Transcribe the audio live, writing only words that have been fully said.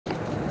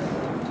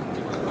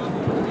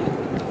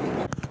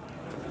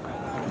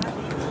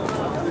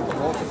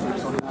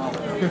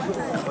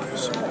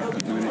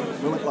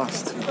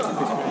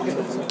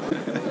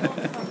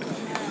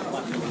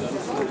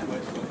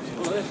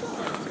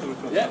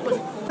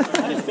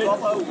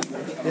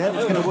Yeah,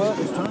 it's going to work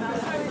this time.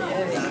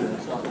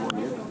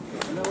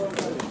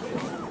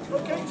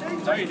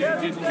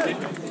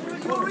 Eureka.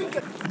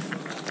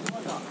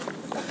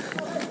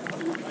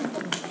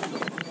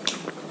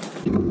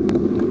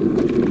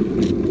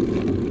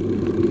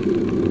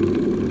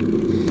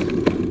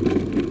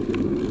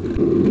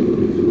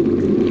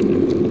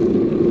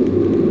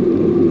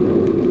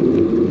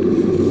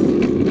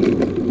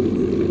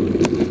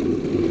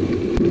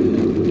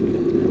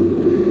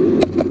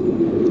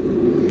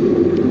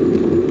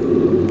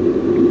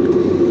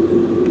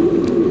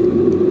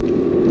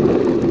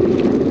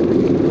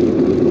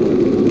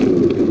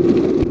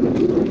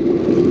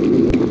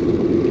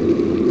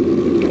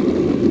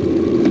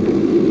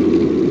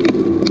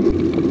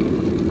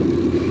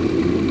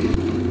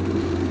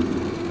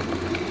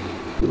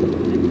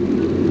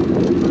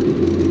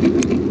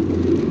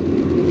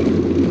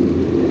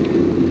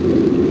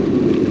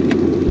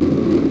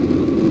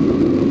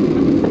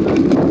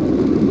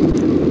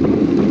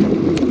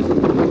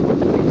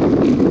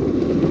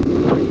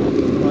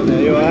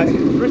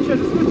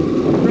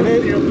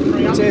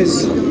 It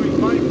is.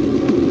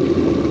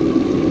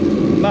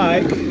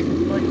 Mike.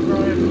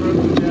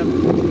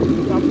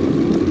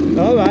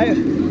 Alright.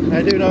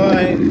 I doing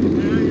alright? Yeah,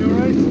 you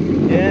alright?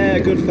 Yeah,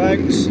 good,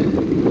 thanks.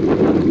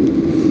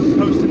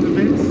 Posting the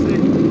bits.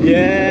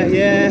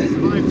 Yeah.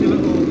 Survived your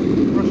little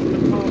rush of the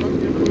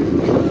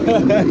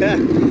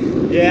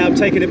car. Yeah, I'm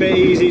taking it a bit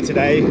easy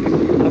today.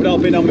 I've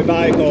not been on my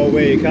bike all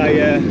week.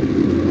 I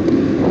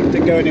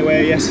didn't go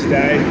anywhere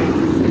yesterday.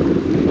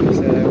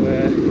 So,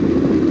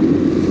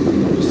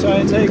 just try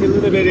and take it a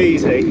little bit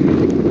easy.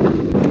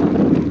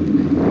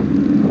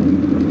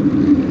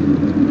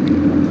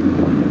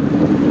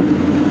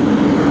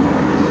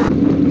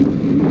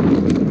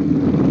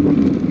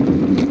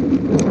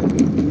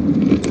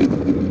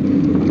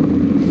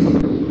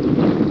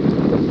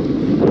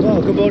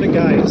 Well, good morning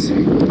guys.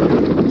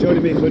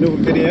 Joining me for another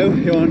video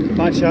here on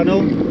my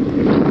channel.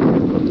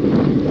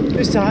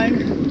 This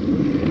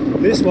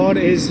time, this one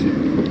is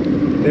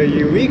the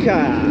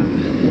Eureka.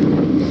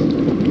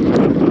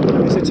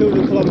 It's a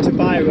 200km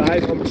bike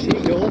ride from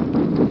Cheadle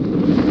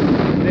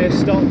near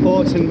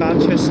Stockport and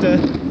Manchester.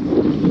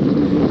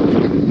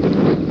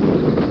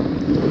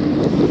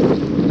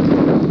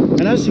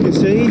 And as you can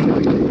see,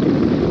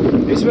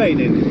 it's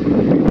raining.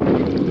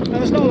 Now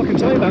there's not a lot I can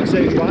tell you about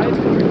stage ride,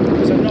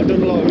 because I've not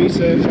done a lot of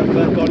research. I've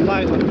gone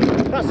like,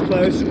 that's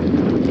close,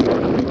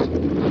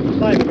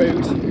 like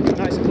route,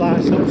 nice and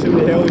flat, not too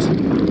many hills,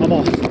 I'm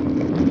off.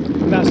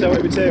 And that's how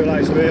it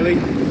materialised really.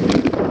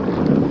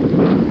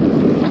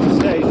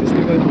 Today's just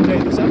been a day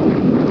in December.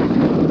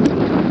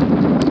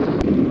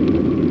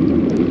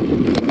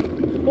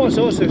 What's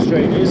also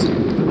strange is,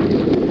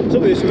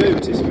 some of this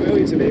route is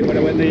familiar to me when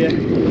I went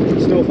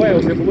to North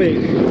Wales the other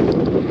week.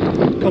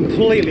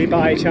 Completely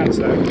by chance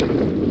though.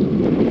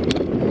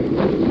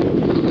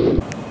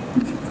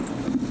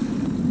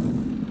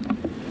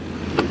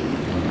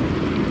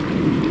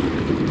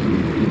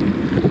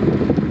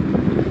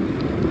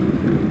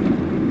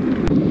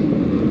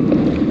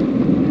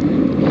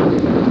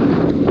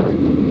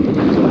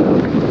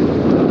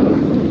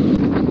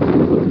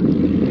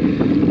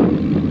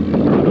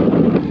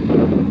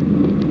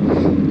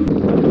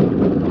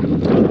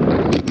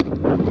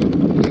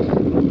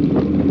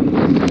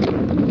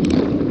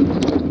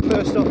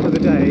 First stop of the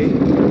day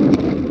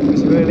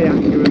is a really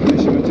accurate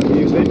measurement I'm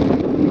using.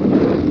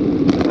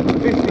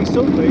 50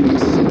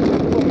 somethings.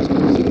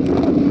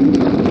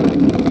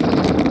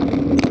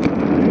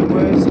 In other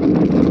words,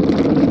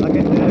 I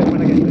get there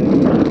when I get there.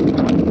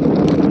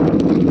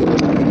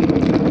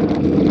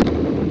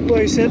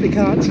 Well, you certainly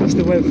can't trust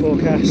the weather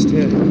forecast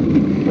here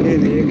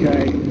in the UK.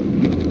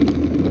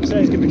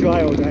 Today's going to be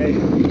dry all day.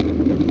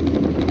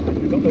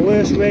 We've got the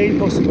worst rain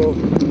possible.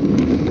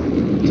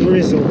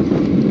 Drizzle.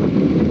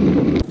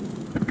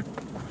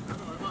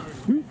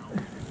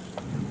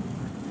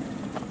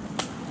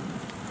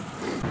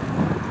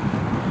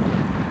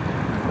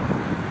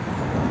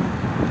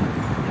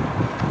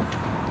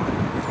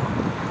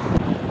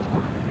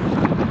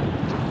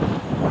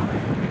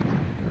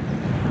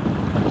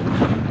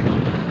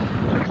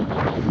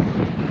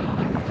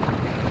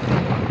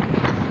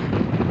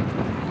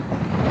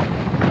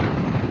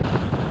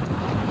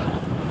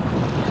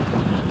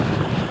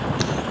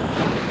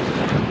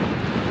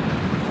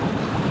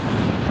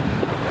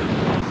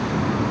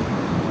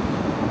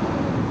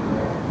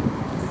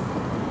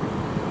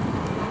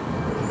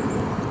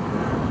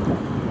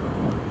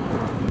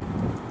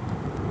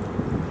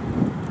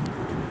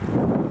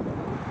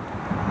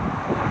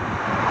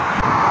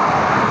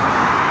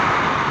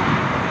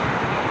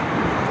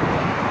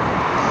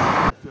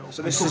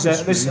 So this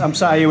is I'm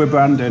sat here with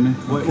Brandon.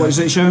 What is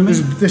it showing me?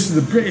 This is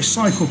the British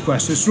Cycle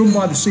Quest. It's run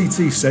by the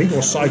CTC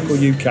or Cycle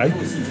UK.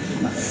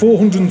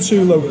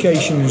 402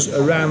 locations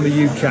around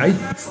the UK.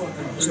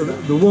 So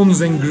the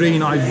ones in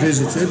green I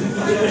visited,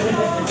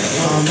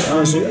 and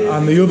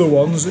the other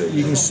ones that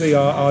you can see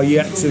are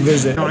yet to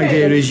visit. The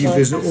idea is you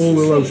visit all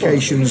the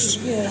locations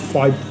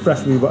by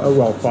preferably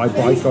by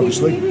bike,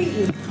 obviously.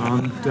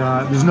 And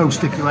there's no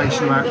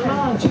stipulation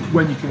about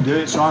when you can do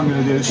it, so I'm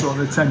going to do it sort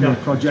of a 10-year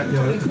project,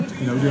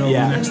 you know, do it over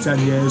the next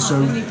 10 years.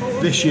 So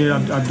this year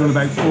I've done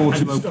about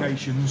 40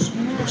 locations.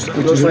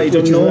 Looks like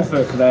you've done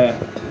Norfolk there.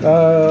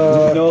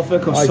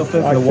 Norfolk or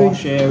Suffolk, the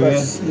Wash area?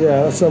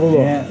 Let's have a look.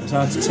 Yeah, it's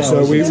hard to tell.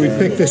 So we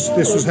picked this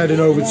was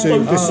heading over to,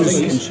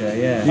 Lincolnshire,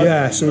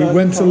 yeah, so we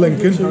went to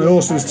Lincoln, and I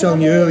also was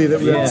telling you earlier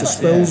that we went to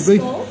Spilsby.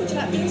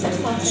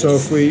 So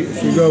if we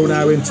go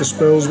now into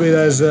Spilsby,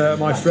 there's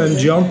my friend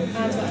John.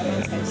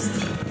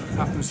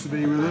 Happens to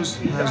be with us.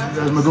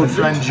 There's my good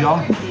friend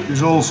John,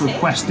 who's also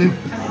questing,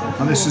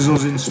 and this is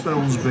us in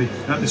Spilsby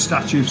at the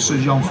statue of Sir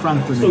John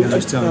Franklin again, I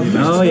was telling you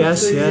about. Oh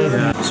yes,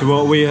 yeah. So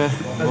what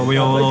are we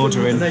all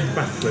ordering?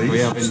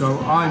 So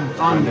I'm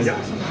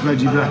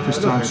veggie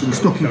breakfast time, so we're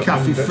stuck in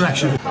Cafe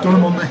Fresh. I've done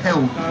them on the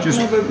hill,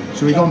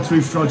 so we've gone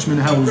through Frodsham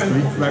and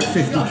Helsby, about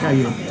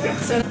 50k in.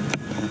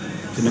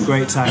 It's been a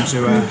great time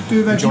to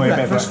enjoy a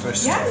bit of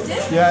breakfast.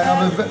 Yeah,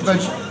 have a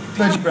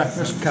veggie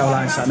breakfast.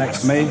 Caroline sat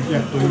next to me.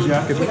 Yeah, please,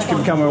 yeah. Give the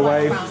camera a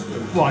wave.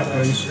 Right,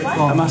 please.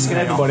 I'm asking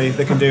everybody if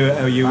they can do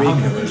a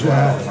Eureka as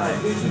well.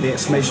 The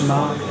exclamation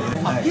mark.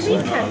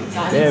 Eureka.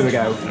 There we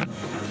go.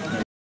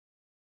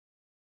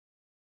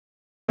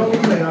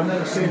 I've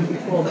never seen him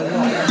before.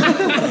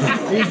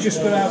 He's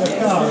just got out of the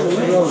car.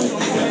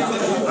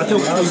 I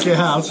don't think he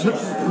has.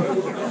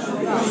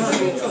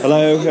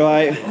 Hello, all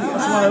right?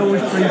 That's why I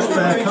always bring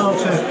spare car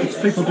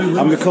because people do.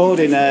 I'm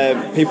recording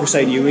people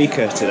saying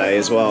Eureka today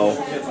as well.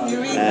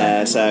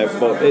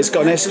 But it's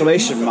got an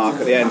exclamation mark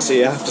at the end, so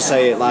you have to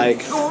say it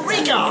like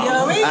Eureka!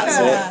 That's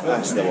it.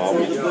 That's the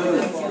one.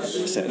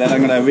 So then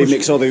I'm going to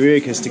remix all the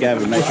Eurekas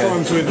together and make a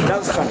dance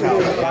track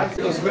out of it.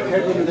 There's a bit of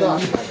headroom in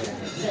that.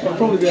 That'll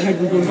probably be a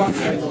headroom going back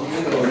there.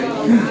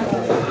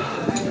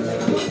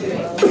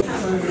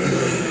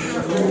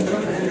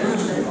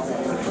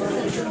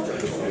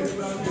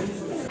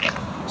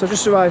 So I've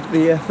just arrived at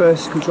the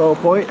first control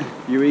point,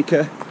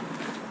 Eureka.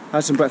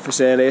 Had some breakfast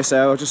earlier,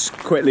 so I just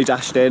quickly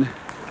dashed in.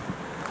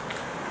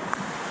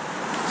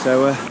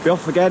 So be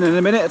off again in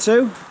a minute or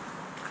two.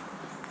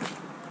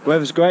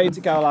 Weather's great, isn't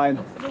it, Caroline?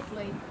 It's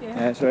lovely,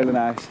 Yeah, it's really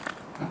nice.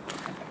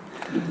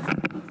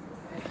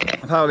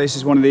 Apparently this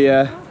is one of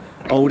the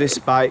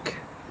oldest bike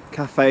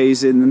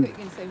cafes in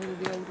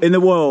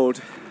the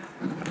world,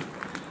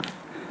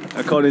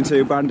 according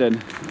to Brandon.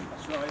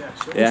 That's right, yeah.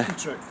 So Yeah. must be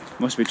true.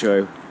 Must be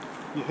true.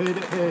 You heard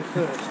it here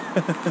first.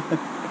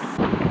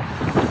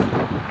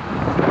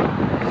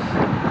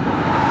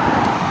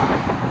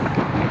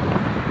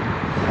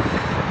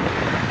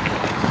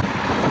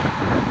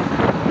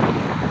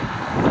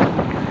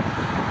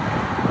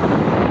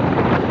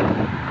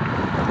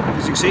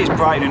 As you can see, it's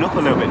brightening up a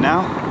little bit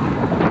now.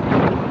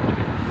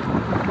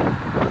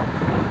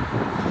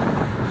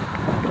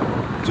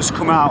 Just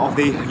come out of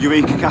the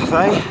Eureka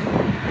Cafe.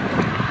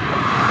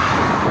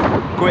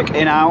 Quick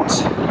in out.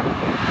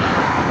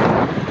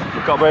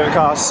 Got both the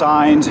cars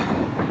signed. In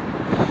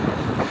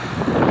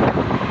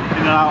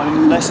and out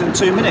in less than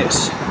 2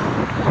 minutes.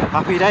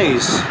 Happy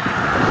days.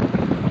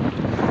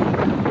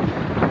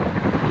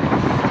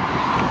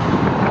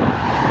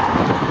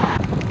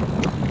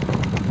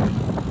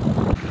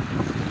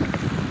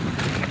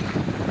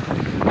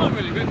 I'm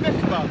really a bit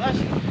miffed about that.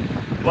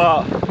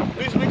 What?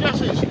 Where's my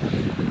glasses?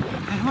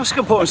 I must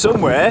go put them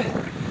somewhere.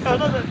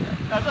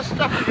 That's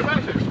nothing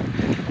about it.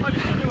 I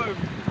just don't know what I've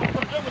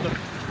done with them.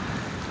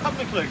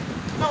 Haven't a clue.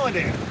 No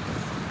idea.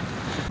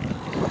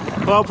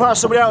 Well, perhaps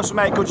somebody else will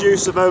make good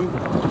use of them.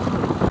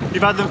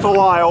 You've had them for a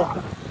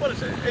while. Well,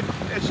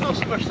 it's not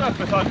so much that,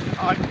 but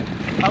I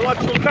like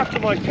to look after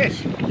my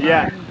kit.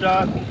 Yeah.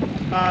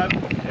 And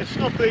it's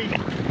not the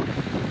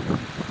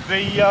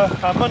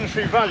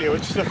monetary value,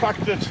 it's the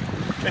fact that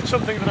it's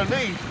something that I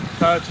need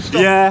to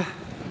stop. Yeah.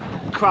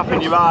 Crap in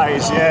your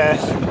eyes, yeah.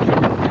 Spray,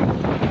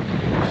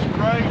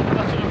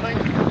 that sort of thing.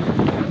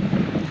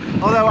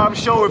 Although I'm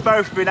sure we've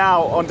both been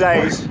out on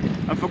days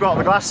and forgot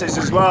the glasses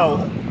as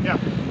well. Yeah.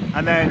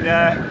 And then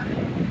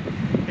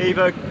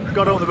either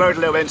got up the road a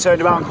little bit and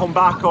turned around and come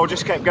back, or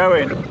just kept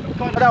going.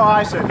 I know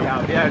I certainly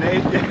have, yeah.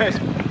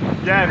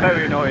 Yeah,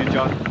 very annoying,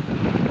 John.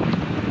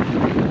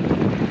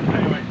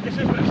 Anyway, this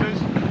is what it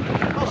is.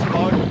 I'll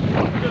survive.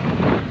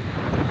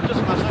 It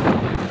doesn't matter.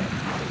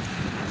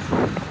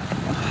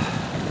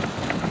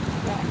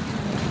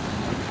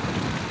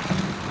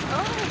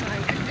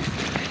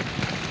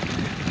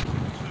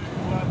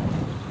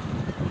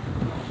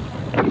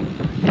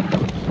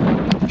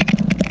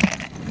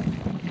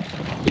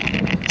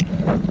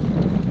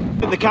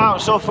 The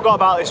council forgot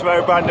about this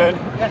road, Brandon.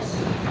 Yes,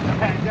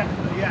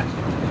 definitely, yes.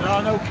 There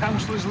are no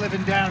councillors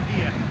living down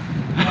here.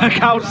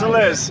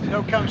 Councillors?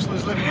 No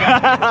councillors living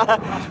down here.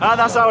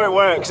 That's how it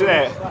works, isn't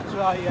it? That's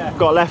right, yeah.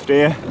 Got left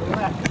here.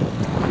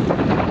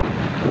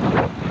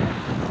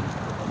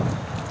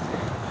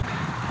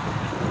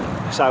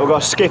 So we've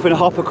got to skip and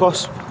hop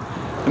across the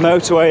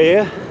motorway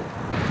here.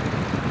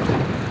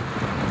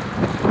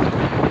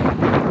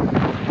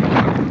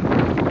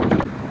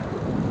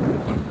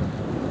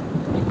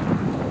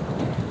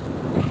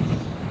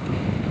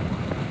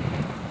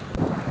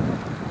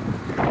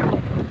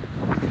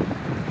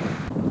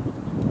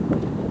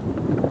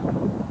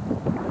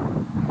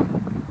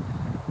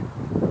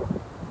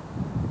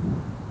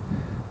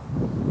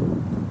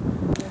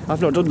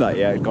 I've not done that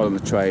yet, gone on the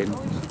train.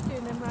 Oh, we should do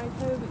them ride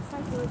home. It's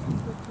like a little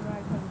good to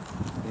ride home.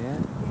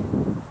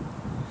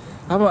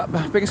 Yeah.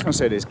 My biggest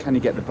concern is, can you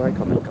get the brake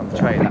on the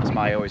train? That's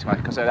always my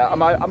concern.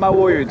 Am I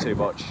worrying too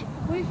much?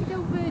 Well, if you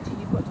go Virgin,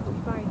 you've got to put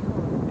your bike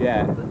on.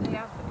 Yeah. But they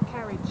have a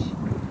carriage and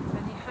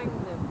you hang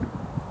them.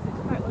 They're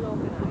quite well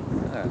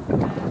organised. Oh.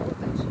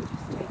 But you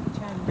just take your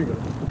chance.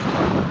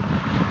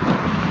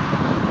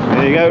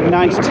 There you go,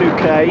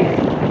 92k.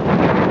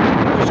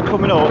 Just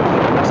coming up.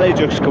 I say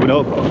just coming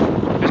up.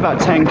 It's about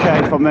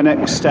 10k from the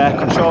next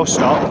control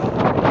stop,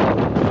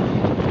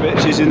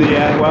 which is in the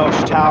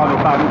Welsh town of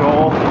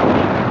Bangor.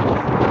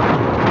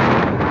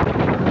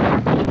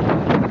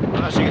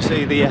 As you can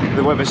see,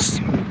 the weather's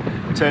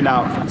turned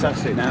out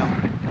fantastic now.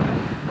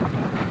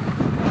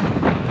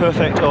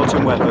 Perfect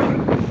autumn weather.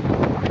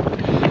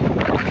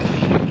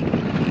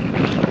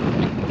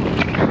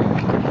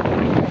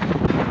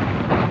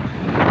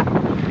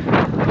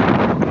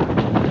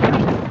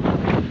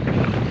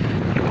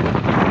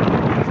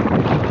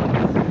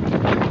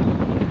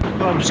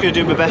 I'm just going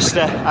to do my best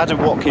Adam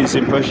Watkins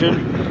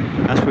impression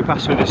as we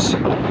pass through this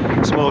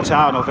small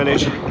town or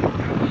village.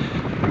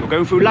 We're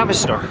going through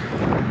Lavister.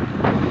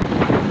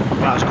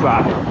 That's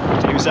crap.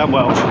 Didn't even sound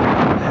Welsh.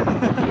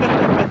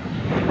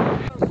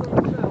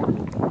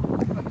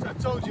 I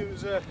told you it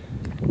was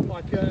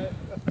like a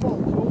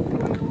fault all the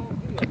way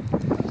along here.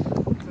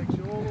 It takes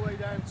you all the way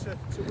down to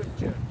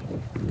Whitchurch.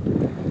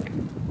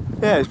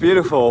 Yeah, it's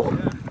beautiful.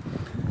 Yeah.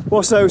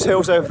 What's those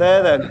hills over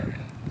there then?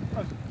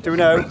 Do we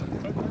know?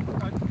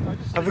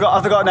 Have they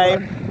got a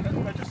name?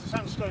 They're just a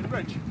sandstone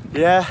bridge.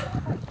 Yeah.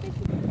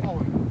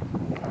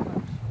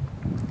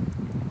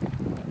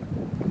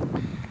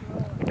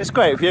 It's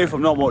great view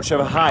from not much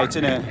of a height,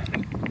 isn't it?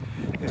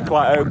 It's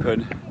quite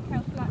open.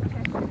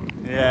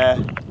 Yeah.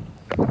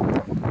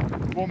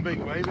 One big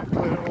wave, it'd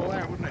clear it all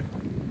out, wouldn't it?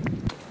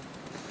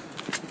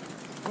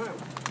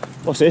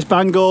 What's this?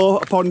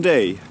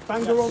 Bangor-on-Dee?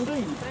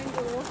 Bangor-on-Dee.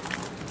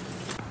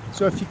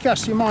 So if you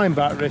cast your mind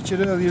back, Richard,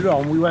 earlier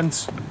on we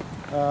went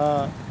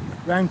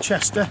round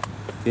Chester.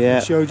 Yeah. I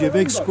showed you a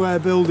big square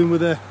building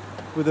with a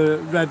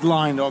red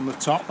line on the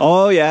top.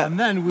 Oh yeah. And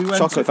then we went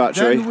Chocolate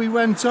factory. Then we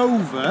went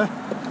over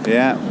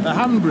Yeah. the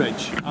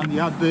Handbridge, and you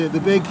had the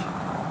big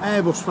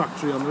Airbus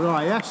factory on the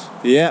right. Yes.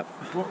 Yep.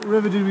 What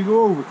river did we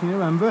go over? Can you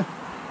remember?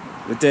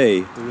 The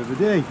Dee. The River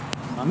Dee.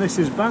 And this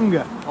is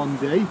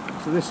Bangor-on-Dee.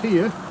 So this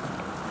here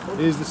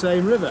is the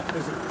same river.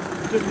 But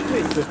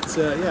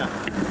yeah.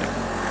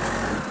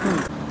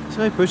 It's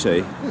very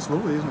pretty. It's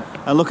lovely, isn't it?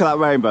 And look at that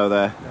rainbow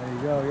there. There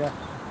you go. Yeah.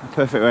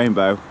 Perfect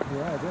rainbow.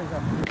 Yeah, it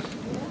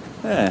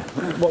is. Yeah.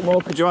 What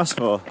more could you ask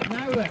for?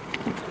 Now then,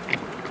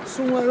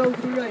 somewhere over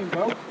the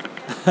rainbow, way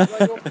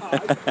up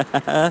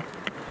high,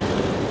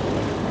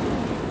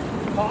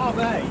 Part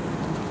A.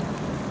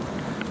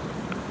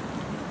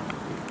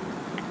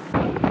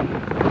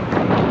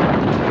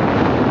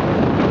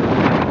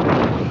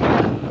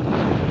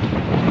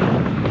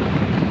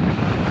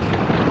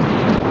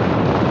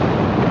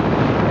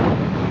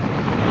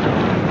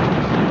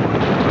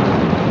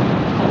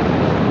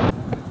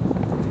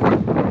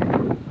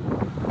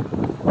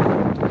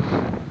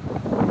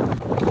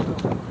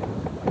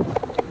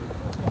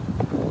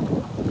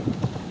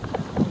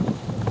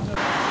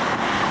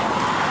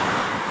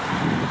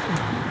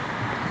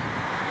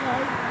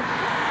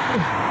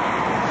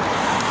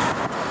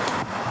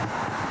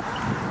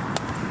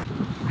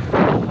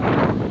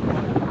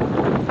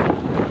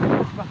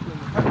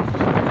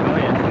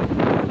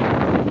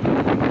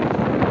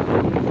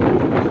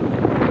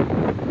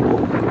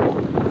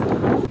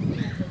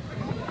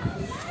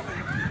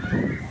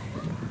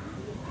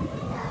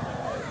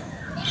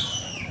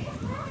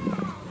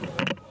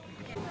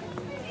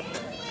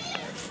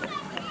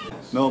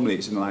 Normally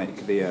it's in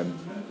like the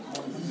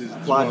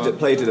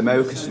Playa de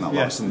Mocas and that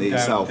lot's in the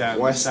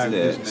southwest, isn't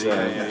it? So.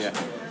 Yeah.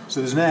 So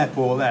there's an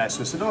airport there,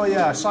 so I said, oh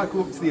yeah, I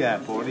cycle up to the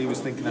airport, and he was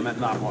thinking I meant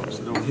that one. I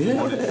said, oh,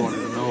 yeah. Wanted to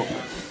know.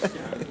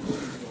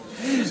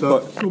 So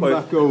come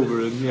back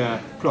over and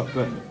yeah,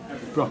 proper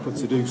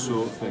to do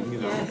sort of thing, you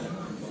know.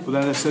 But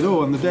then I said,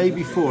 oh, on the day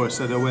before, I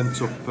said I went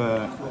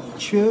up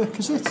Chirk,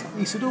 is it?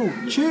 He said, oh,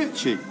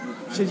 Churchy.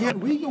 I said, yeah,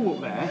 we go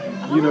up there.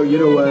 You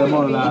know where I'm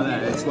on about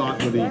there. It's like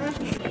the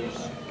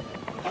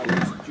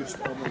just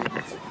on the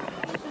limit.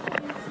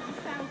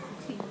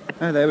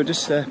 Oh, they were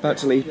just about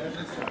to leave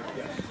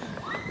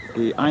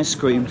the ice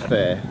cream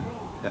fair.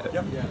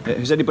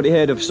 Has anybody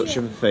heard of such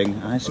a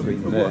thing? Ice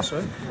cream fair. What,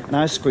 sorry? An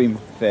ice cream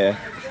fair.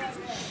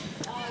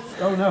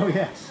 Oh no,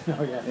 yes.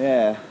 Oh yeah.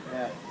 Yeah.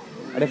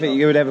 I don't think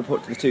you would ever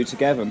put the two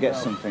together and get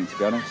something, to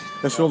be honest.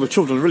 That's all the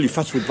children are really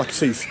fat with black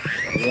teeth.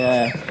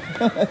 Yeah.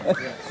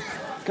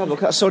 God,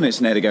 look at that sun,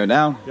 it's nearly going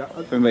down. Yeah.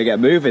 When we get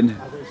moving.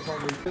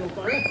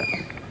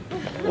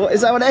 What,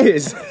 is that what it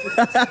is?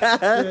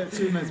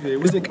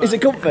 Is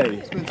it comfy?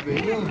 It's meant to be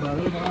a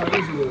wheelbarrow, but it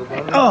is a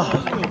wheelbarrow. Oh!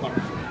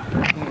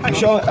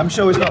 I'm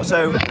sure it's not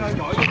so...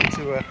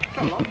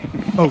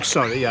 Oh,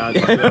 sorry, yeah.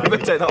 Take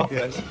that off.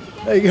 Yes.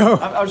 There you go.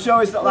 I'm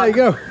sure it's not There that...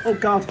 you go. Oh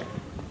God.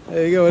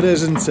 There you go, it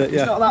is, isn't it?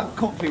 Yeah. It's not that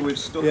comfy with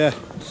stuff. Yeah.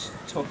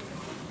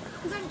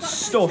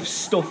 Stuff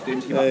stuffed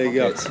into your There you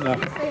go. pockets. No.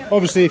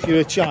 Obviously, if you're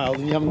a child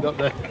and you haven't got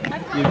the...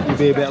 You'd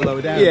be a bit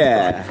lower down.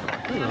 Yeah.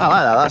 I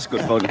like that, that's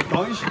good fun.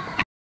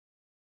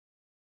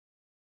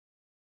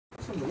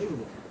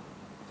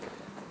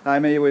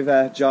 I'm here with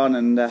John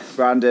and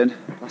Brandon.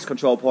 Last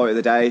control point of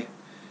the day.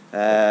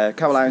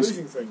 Caroline's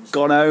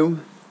gone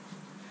home.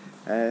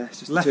 It's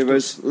just the two of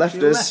us.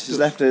 Left us. She's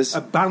left us.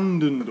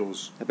 Abandoned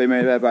us. I've been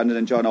with Brandon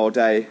and John all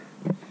day.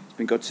 It's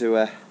been good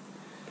to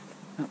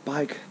not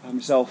bike by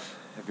myself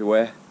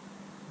everywhere.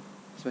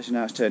 Especially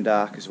now it's turned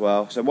dark as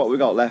well. So what we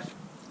got left?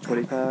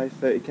 25,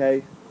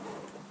 30k?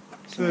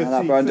 Something like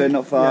that, Brandon,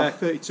 not far. Yeah,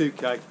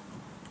 32k.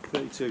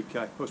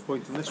 32k. What's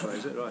pointing this way,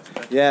 is it? Right.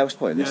 Okay. Yeah, I was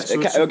pointing this.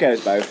 It'll get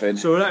us both in.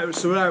 So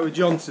we're out with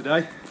John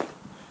today.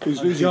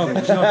 Who's John?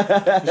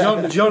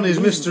 John is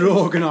Mr.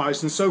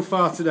 Organised, and so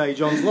far today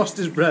John's lost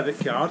his brevet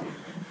card,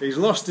 he's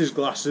lost his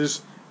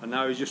glasses, and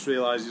now he's just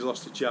realised he's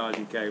lost a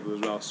charging cable as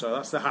well. So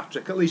that's the hat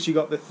trick. At least you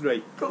got the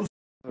 3. Here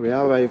we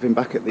are arriving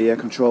back at the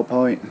control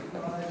point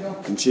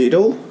in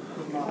Cheadle.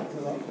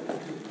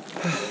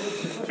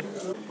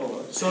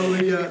 So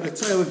the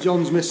tale of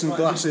John's missing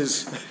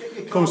glasses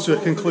comes to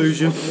a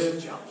conclusion.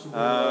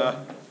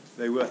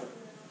 They were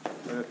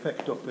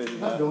picked up in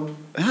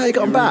How you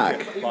got them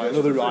back? by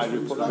another rider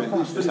who put them in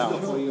his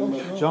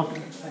house. John,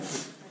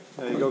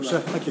 there you go, sir.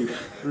 Thank you.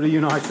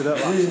 Reunited at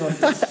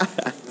last.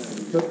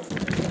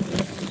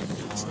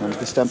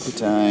 Stampy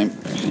time.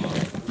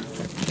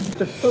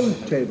 The phone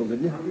cable,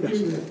 didn't you?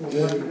 Yes.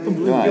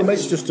 Right. Your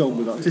mate's just told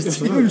me that. It's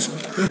huge.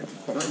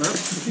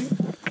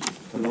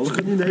 And I'll look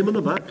at your name on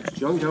the back.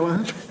 John, go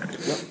ahead.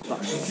 Yep.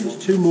 There's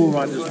 2 more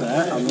riders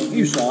there, and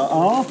you, sir,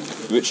 are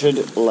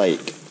Richard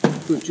Lake.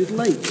 Richard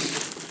Lake.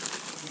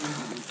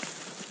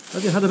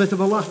 Have you had a bit of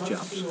a laugh,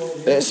 chaps?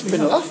 It's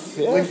been a laugh,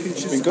 yeah.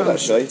 It's been good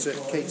actually.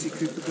 Katie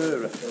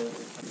Kookaburra.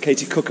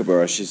 Katie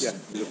Kookaburra, she's a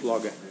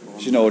blogger.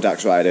 She's an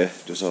audax rider,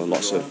 does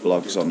lots of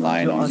blogs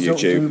online on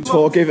YouTube.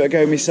 So I'll give it a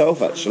go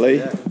myself actually.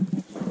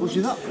 What's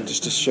you that for?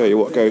 Just to show you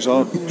what goes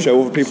on,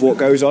 show other people what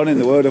goes on in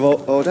the world of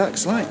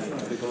audax, like.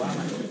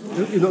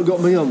 You've not got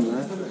me on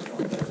there.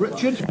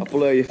 Richard? I'll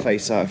blur your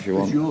face out if you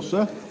want. It's yours,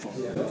 sir.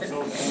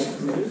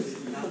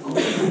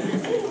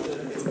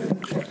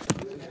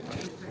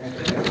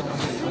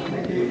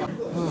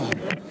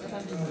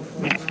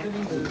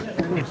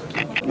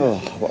 Oh,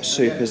 what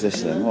soup is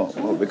this then? What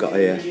have we got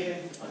here?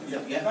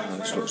 Oh,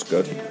 this looks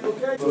good.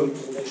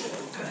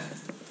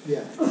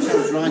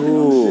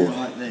 Ooh.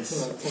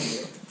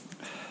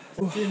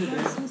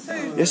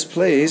 Yes,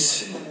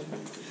 please.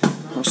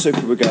 What soup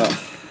have we got?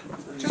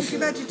 Chunky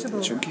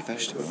vegetable. Chunky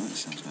vegetable, that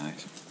sounds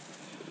nice.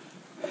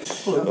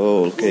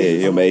 Oh, look here,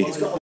 yummy.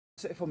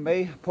 That's it from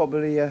me.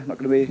 Probably not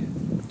going to be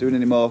doing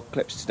any more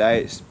clips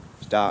today. It's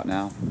dark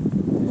now.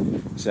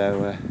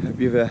 So, hope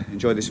you've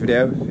enjoyed this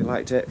video. If you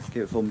liked it,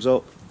 give it a thumbs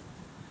up.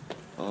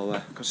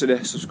 Or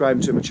consider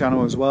subscribing to my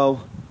channel as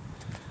well.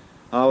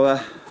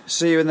 I'll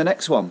see you in the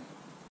next one.